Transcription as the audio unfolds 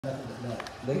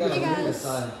They got hey a movie guys,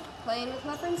 sign. playing with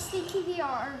my friend Stinky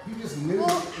VR. You just knew it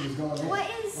was going in. What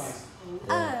is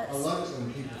I love it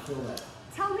when people feel that.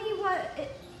 Tell me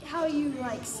how you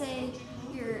say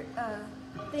your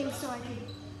thing so I can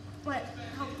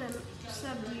help them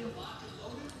sub to you.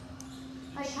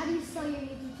 Like, how do you spell your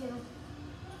YouTube channel?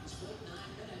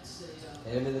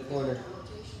 Hit him in the corner.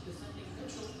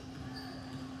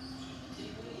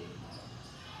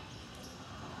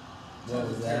 What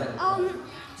was that?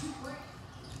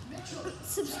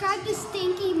 Subscribe to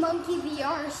Stinky Monkey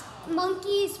VR.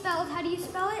 Monkey spelled, how do you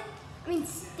spell it? I mean,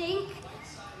 stink.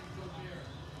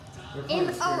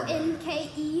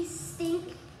 M-O-N-K-E,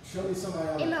 stink. Show me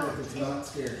somebody on the clip that's not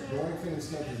scared. Going finger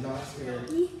snake is not scared.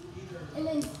 And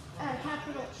then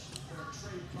capital.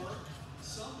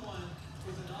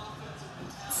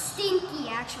 Stinky,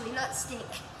 actually, not stink.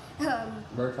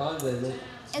 Bertrand, isn't it?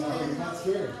 And then not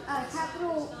scared.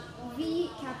 capital V,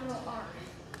 capital R.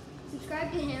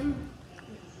 Subscribe to him.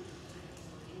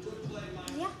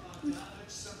 Yeah.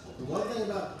 The one thing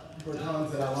about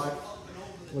Bertrand's that I like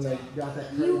when they got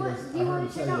that Do you was want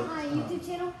to check out my YouTube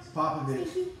channel?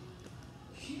 Popovich,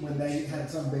 when they had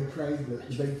some big trade, the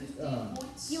big Do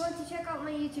you want to check out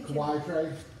my YouTube channel? Kawhi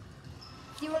trade,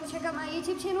 Do you want to check out my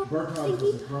YouTube channel? Bertrand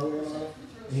was a throw in on it,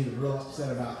 and he was real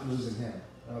upset about losing him.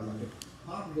 I was like, if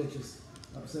Popovich is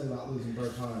upset about losing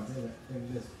Bertrand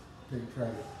in this big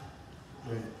trade.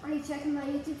 Are you checking my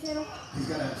YouTube channel? He's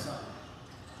got to have something.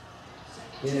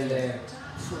 Get in there.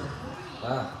 Sure.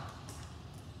 Ah.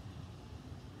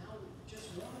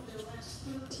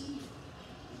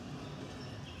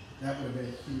 That would have been a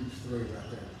huge three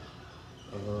right there.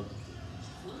 3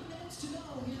 minutes to go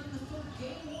here in the third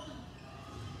game one.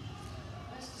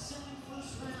 Best descending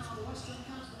first round, Western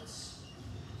Conference.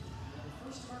 The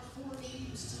first of our 4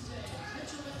 games today.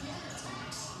 Mitchell again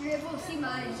attacks. You're able to see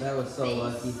my That was so face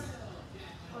lucky.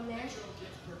 on there.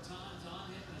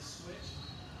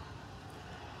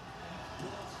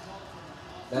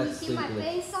 Can you That's see my stupid.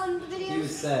 face on the He was videos?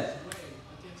 set.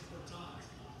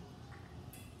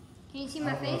 Can you see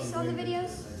my face on the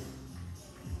videos?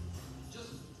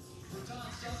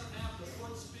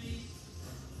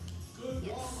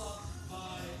 Yes.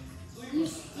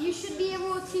 You should be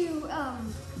able to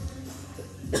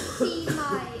see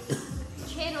my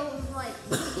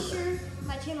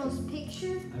channel's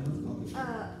picture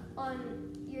on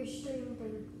your stream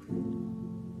thing.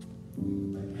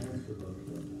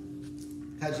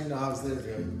 How'd you know I was there,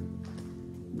 Joey?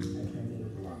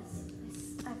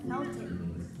 I felt it.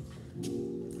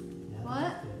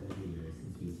 What?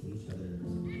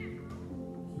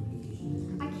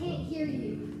 I can't hear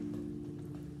you.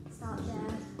 It's not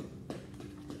bad.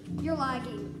 You're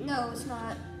lagging. No, it's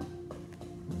not.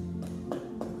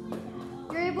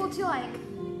 You're able to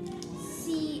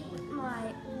see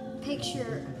my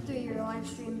picture through your live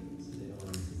stream.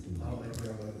 I don't think we're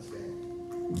going to win this game.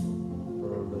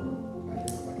 I think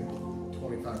it's like a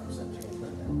 25% chance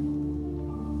right now.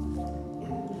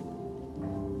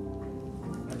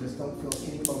 I just don't feel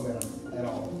any momentum at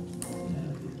all.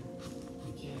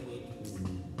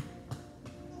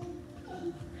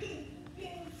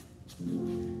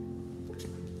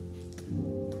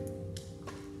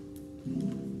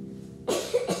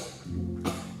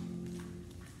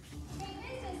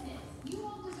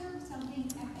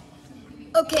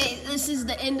 Okay, this is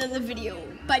the end of the video.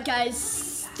 Bye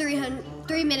guys, 3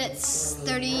 minutes,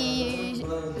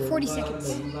 40 seconds.